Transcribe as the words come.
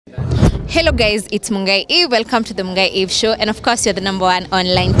Hello guys, it's Mungai Eve. Welcome to the Mungai Eve show, and of course you're the #1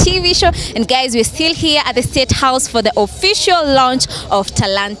 online TV show. And guys, we're still here at the State House for the official launch of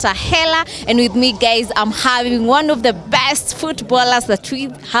Talanta Hela, and with me guys, I'm having one of the best footballers that we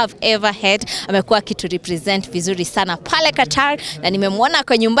have ever had. Amekuwa akitu represent vizuri sana pale Qatar, na nimemwona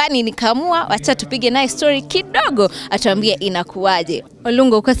kwa nyumbani nikaamua acha tupige naye story kidogo atuambie inakuaje.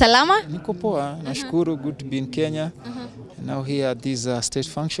 Olunga, uko salama? Niko poa, nashukuru, good to be in Kenya. Now here at this state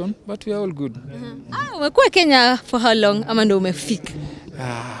function, but we are all good. Umekuwa Kenya for how long? Ama ndo umefika?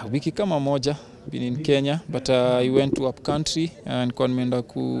 Wiki kama moja been in Kenya, but I went to up country and nimeenda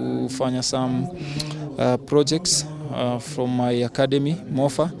kufanya some projects from my academy,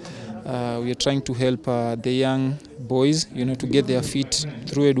 MOFA. We are trying to help the young boys, to get their feet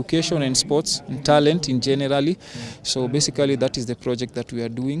through education and sports and talent in generally. So basically that is the project that we are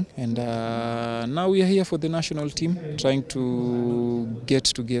doing, and now we are here for the national team, trying to get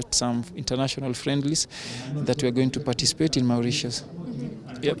some international friendlies that we are going to participate in Mauritius.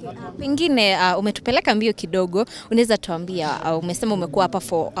 Yep. Pengine umetupeleka mbio kidogo, unaweza tuambia umesema umekuwa hapa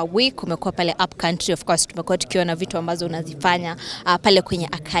for a week, umekuwa pale up country, of course tumekuwa tukiona vitu ambazo unazifanya pale kwenye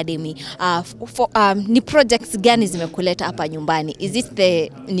academy. Ni projects gani zimekuleta hapa nyumbani? Is it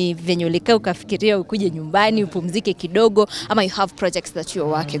ni venye ulikaa ukafikiria ukuje nyumbani upumzike kidogo, ama you have projects that you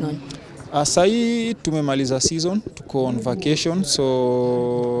are working on? Sai tumemaliza season, tuko on vacation,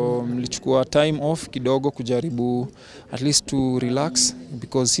 so nilichukua time off kidogo kujaribu at least to relax,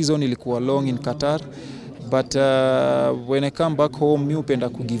 because season ilikuwa long in Qatar. But when I come back home, mi upenda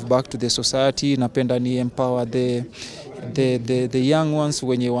ku give back to the society, napenda ni empower the young ones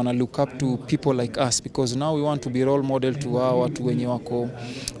wenye wana look up to people like us, because now we want to be role model to watu wenye wako,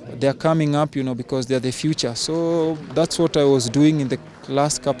 they are coming up, because they are the future. So that's what I was doing in the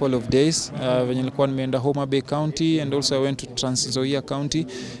last couple of days. When nilikuwa nimeenda Homa Bay County, and also I went to Trans Nzoia County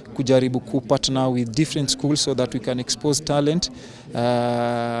kujaribu kupartner with different schools so that we can expose talent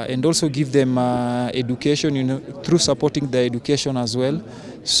and also give them education, through supporting their education as well.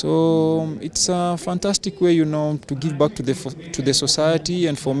 So it's a fantastic way, to give back to the society,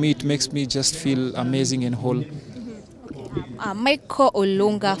 and for me it makes me just feel amazing and whole. Michael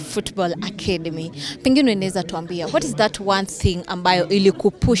Olunga Football Academy. Pengine unaweza tuambia, what is that one thing ambayo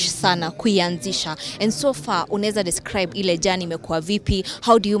ilikupush sana kuianzisha? And so far unaweza describe ile journey imekuwa vipi?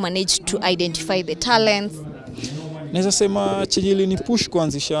 How do you manage to identify the talents? Naweza sema chenye ilinipush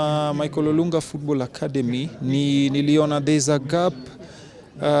kuanzisha Michael Olunga Football Academy niliona there's a gap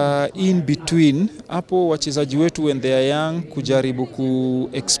in between hapo wachezaji wetu when they are young kujaribu ku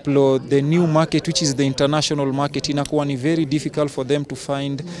explore the new market, which is the international market. Inakuwa ni very difficult for them to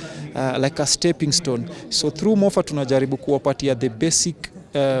find like a stepping stone. So through MOFA tunajaribu kuwapatia the basic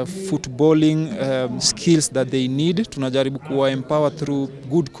footballing skills that they need. Tunajaribu kuwa empower through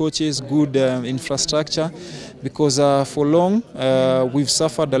good coaches, good infrastructure, because for long we've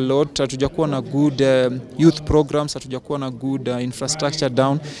suffered a lot. Hatujakuwa na good youth programs, hatujakuwa na good infrastructure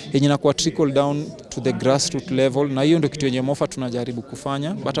down yenye inakuwa trickle down to the grassroots level, na hiyo ndio kitu yenye MOFA tunajaribu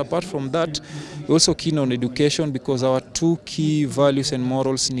kufanya. But apart from that, we also keen on education, because our two key values and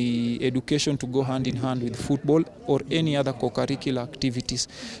morals ni education to go hand in hand with football or any other co-curricular activities.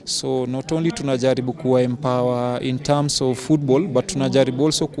 So not only tunajaribu kuwa empower in terms of football, but tunajaribu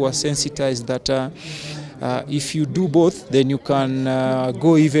also kuwa sensitize that if you do both, then you can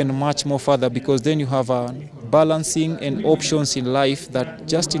go even much more further, because then you have a balancing and options in life, that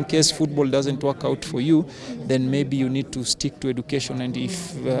just in case football doesn't work out for you, then maybe you need to stick to education. And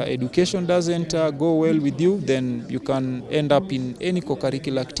if education doesn't go well with you, then you can end up in any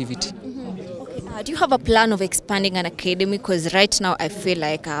co-curricular activity. Do you have a plan of expanding an academy? Because right now I feel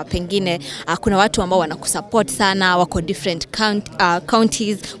like pengine kuna watu ambao wanakusupport sana, wako different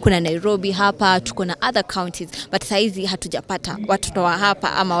counties, kuna Nairobi hapa, tuko na other counties, but saizi hatujapata watu wa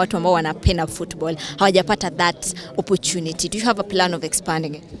hapa ama watu ambao wanapenda football, hawajapata that opportunity. Do you have a plan of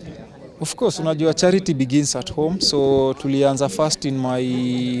expanding it? Of course, unajua charity begins at home. So tulianza first in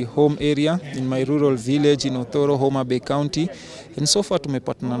my home area, in my rural village in Othoro, Homa Bay County. And so far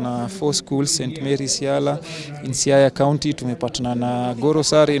tumepatana na 4 schools, St. Mary's Yala in Siaya County, tumepatana na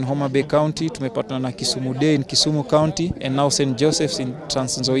Gorosari in Homa Bay County, tumepatana na Kisumu Day in Kisumu County, and now St. Joseph's in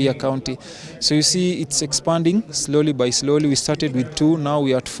Trans Nzoia County. So you see it's expanding slowly by slowly. We started with 2, now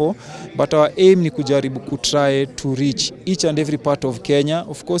we are at 4. But our aim ni kujaribu kutry to reach each and every part of Kenya.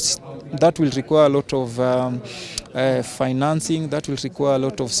 Of course, that will require a lot of financing, that will require a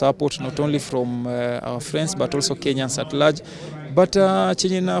lot of support, not only from our friends but also Kenyans at large. But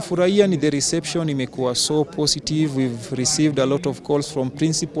chenye nafurahia ni the reception imekuwa so positive. We've received a lot of calls from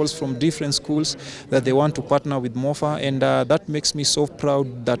principals from different schools that they want to partner with MOFA, and that makes me so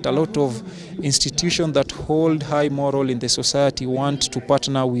proud that a lot of institutions that hold high moral in the society want to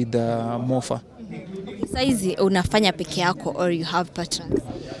partner with MOFA. Saizi unafanya peke yako or you have partners?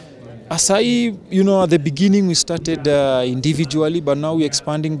 Asai, you know, at the beginning we started individually, but now we're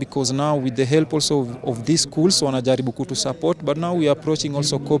expanding because now with the help also of these schools, wanajaribu kutu support, but now we are approaching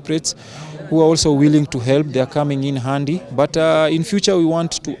also corporates who are also willing to help. They are coming in handy. But in future we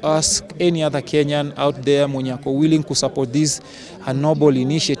want to ask any other Kenyan out there mwenye ako willing to support this a noble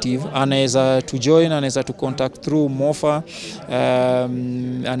initiative, anaweza to join, anaweza to contact through MOFA,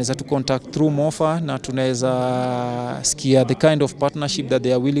 na tunaweza sikia the kind of partnership that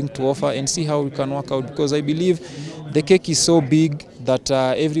they are willing to offer and see how we can work out, because I believe the cake is so big that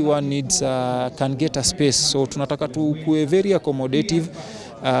everyone needs can get a space. So tunataka tukue very accommodative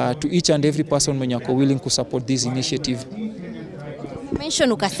to each and every person mwenye ako willing to support this initiative.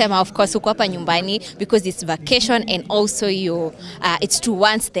 Mention ukasema of course uko hapa nyumbani because it's vacation and also it's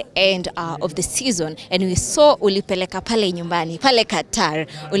towards the end of the season, and we saw ulipeleka pale nyumbani pale Qatar,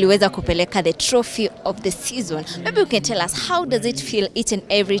 uliweza kupeleka the trophy of the season. Maybe you can tell us how does it feel each and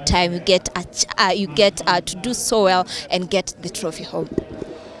every time you get to do so well and get the trophy home?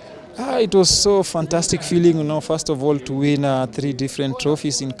 It was so fantastic feeling, you know, first of all to win 3 different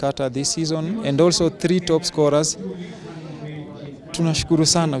trophies in Qatar this season and also 3 top scorers. Tunashukuru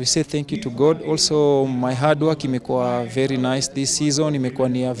sana. We say thank you to God. Also my hard work imekuwa very nice this season. Imekuwa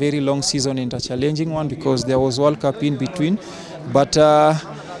ni a very long season and a challenging one because there was World Cup in between. But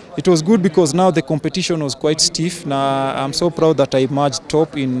it was good because now the competition was quite stiff. Now I'm so proud that I emerged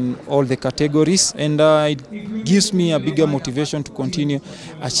top in all the categories, and it gives me a bigger motivation to continue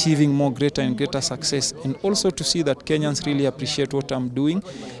achieving more greater and greater success, and also to see that Kenyans really appreciate what I'm doing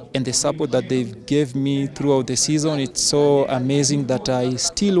and the support that they've gave me throughout the season. It's so amazing that I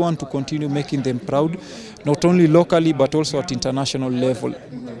still want to continue making them proud, not only locally but also at international level.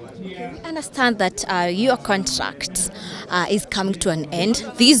 I understand that your contract is coming to an end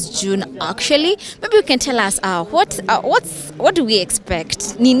this June actually. Maybe you can tell us what do we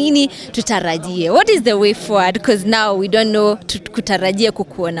expect? Ni nini tutarajie? What is the way forward? Because now we don't know kutarajia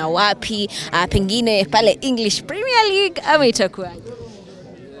kukuona wapi, pengine pale English Premier League ama itakuwa?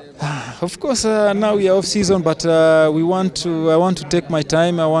 Of course, now we are off season, but I want to take my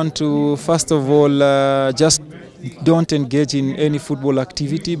time. I want to first of all just don't engage in any football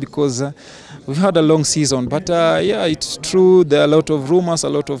activity because we've had a long season. But yeah, it's true, there are a lot of rumors, a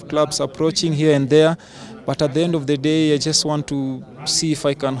lot of clubs approaching here and there. But at the end of the day, I just want to see if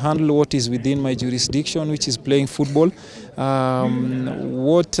I can handle what is within my jurisdiction, which is playing football.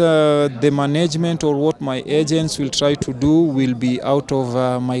 What the management or what my agents will try to do will be out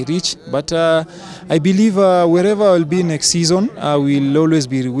of my reach. But I believe wherever I'll be next season, I will always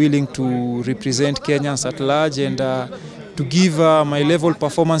be willing to represent Kenyans at large and to give my level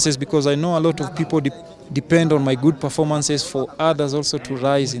performances, because I know a lot of people depend on my good performances for others also to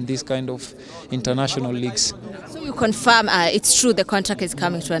rise in this kind of international leagues. So you confirm it's true the contract is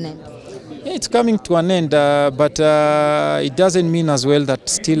coming to an end? Yeah, it's coming to an end, but it doesn't mean as well that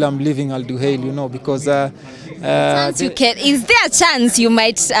still I'm leaving Duhail, you know, because is there a chance you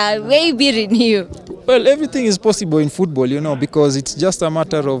might maybe renew? Well, everything is possible in football, you know, because it's just a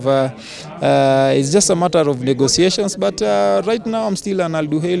matter of negotiations. But right now I'm still an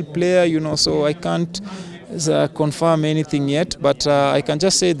Duhail player, you know, so I can't confirm anything yet. But I can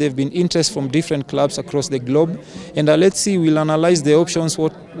just say there've been interest from different clubs across the globe, and let's see. We'll analyze the options,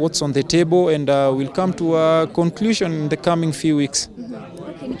 what's on the table, and we'll come to a conclusion in the coming few weeks.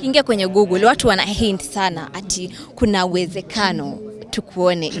 Nikiingia kwenye Google, watu wana hint sana ati kuna uwezekano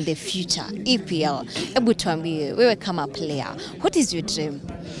tukuone in the future EPL. Hebu tuambie wewe kama player, what is your dream?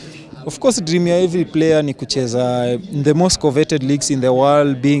 Of course, dream ya every player ni kucheza in the most coveted leagues in the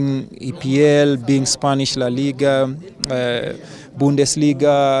world, being EPL, being Spanish La Liga,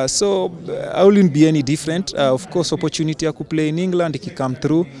 Bundesliga. So I wouldn't be any different. Of course, opportunity ya kuplay in England ikikam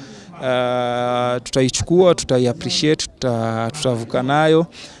through, tutaichukua, tutai-appreciate, tutavuka nayo.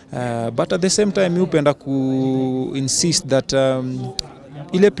 But at the same time, upenda ku insist that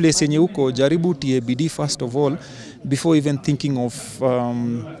ile place yenye uko jaribu tie bidii first of all before even thinking of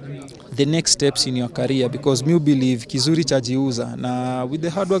the next steps in your career, because me believe kizuri chajiuza, na with the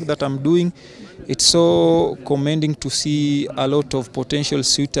hard work that I'm doing, it's so commending to see a lot of potential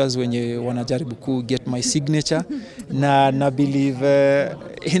suitors wenye wanajaribu ku get my signature na believe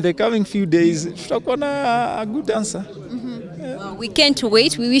in the coming few days tutakuwa na a good answer. We can't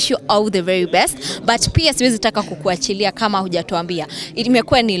wait. We wish you all the very best. But pia siwezi taka kukuachilia kama hujatuambia.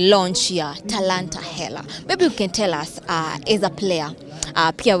 Imekuwa ni launch ya Talanta Hela. Maybe you can tell us as a player.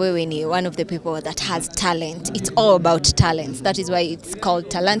 Pia wewe ni one of the people that has talent. It's all about talents. That is why it's called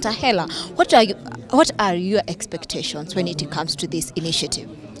Talanta Hela. What are your expectations when it comes to this initiative?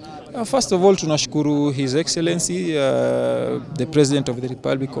 First of all, tunashukuru His Excellency, the President of the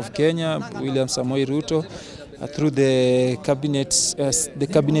Republic of Kenya, William Samoei Ruto, through the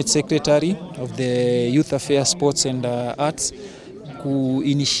Cabinet Secretary of the Youth Affairs, Sports and Arts, who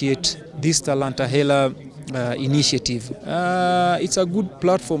initiate this Talanta Hela initiative. It's a good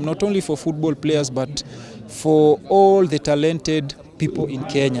platform not only for football players but for all the talented people in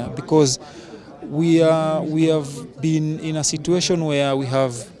Kenya, because we have been in a situation where we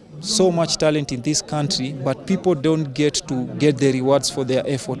have so much talent in this country, but people don't get to get the rewards for their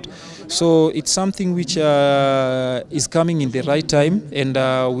effort. So it's something which is coming in the right time, and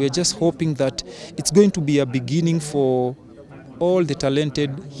we're just hoping that it's going to be a beginning for all the talented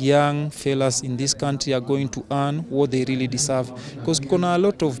young fellas in this country are going to earn what they really deserve. Because kuna a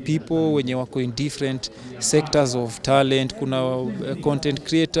lot of people wenye wako in different sectors of talent. Kuna content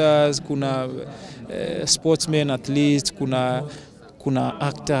creators, kuna sportsmen, athletes, kuna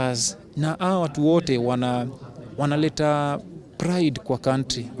actors. Na hawa watu wote wanaleta pride kwa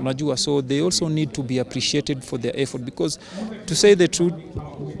country, unajua. So they also need to be appreciated for their effort, because to say the truth,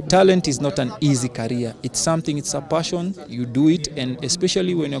 talent is not an easy career. It's something, it's a passion, you do it, and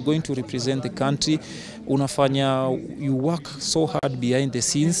especially when you're going to represent the country, you work so hard behind the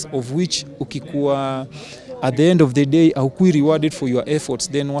scenes, of which ukikuwa at the end of the day haukui rewarded for your efforts,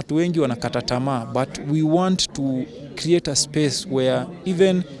 then watu wengi wanakata tamaa. But we want to create a space where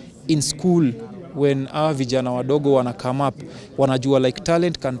even in school, when our vijana wadogo wana come up, wanajua like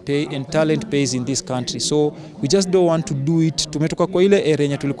talent can pay, and talent pays in this country. So we just don't want to do it. Tumetoka kwa ile area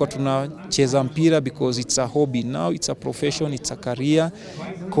yenye tulikuwa tunacheza mpira because it's a hobby. Now it's a profession, it's a career.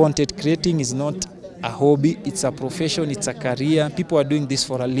 Content creating is not a hobby, it's a profession, it's a career. People are doing this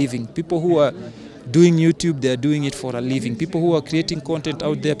for a living. People who are doing YouTube, they are doing it for a living. People who are creating content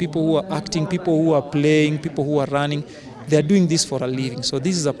out there, people who are acting, people who are playing, people who are running, they are doing this for a living. So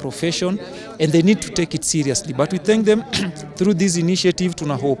this is a profession, and they need to take it seriously. But we thank them through this initiative.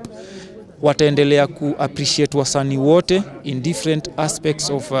 Tuna hope wataendelea ku appreciate wasanii wote in different aspects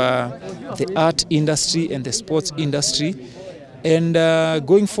of the art industry and the sports industry. And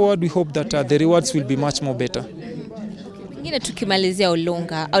going forward, we hope that the rewards will be much more better. Tukimalizia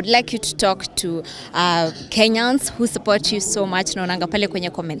Olunga, I would like you to talk to Kenyans who support you so much. Naonanga pale kwenye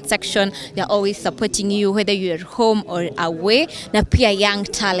comment section, they're always supporting you whether you're at home or away. Na pia young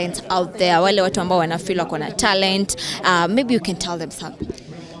talent out there, wale watu ambao wanafeel wako na talent, maybe you can tell them something.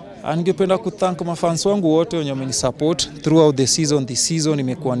 Ningependa kuthank mafans wangu wote wenye wamenisupport throughout the season. This season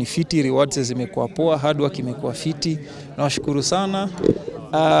imekuwa ni fiti, rewards zimekuwa poa, hard work imekuwa fiti. Nawashukuru sana.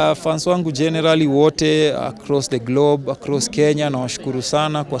 Fans wangu generally wote across the globe, across Kenya, nawashukuru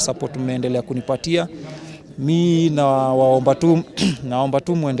sana kwa support mmeendelea kunipatia. Mi naomba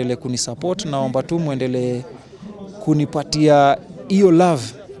tu muendelee kunisupport, naomba tu muendelee kunipatia hiyo love,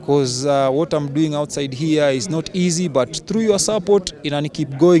 because what I'm doing outside here is not easy, but through your support inani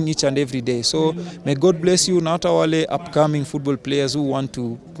keep going each and every day. So may God bless you. Na hata wale upcoming football players who want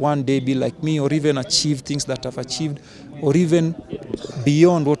to one day be like me, or even achieve things that I've achieved, or even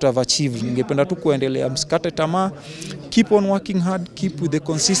beyond what I've achieved, ningependa tu kuendelea, msikate tamaa, keep on working hard, keep with the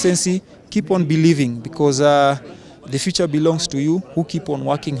consistency, keep on believing, because the future belongs to you who keep on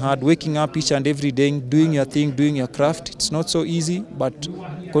working hard, waking up each and every day, doing your thing, doing your craft. It's not so easy, but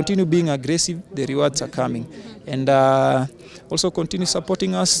continue being aggressive, the rewards are coming. And also continue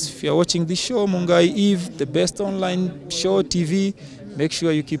supporting us. If you're watching this show, Mungai Eve, the best online show, TV, make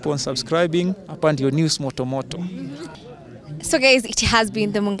sure you keep on subscribing. Upon your news moto. So guys, it has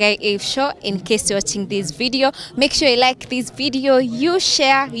been the Mungai Eve show. In case you're watching this video, make sure you like this video, you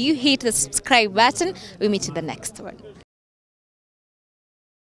share, you hit the subscribe button. We meet in the next one.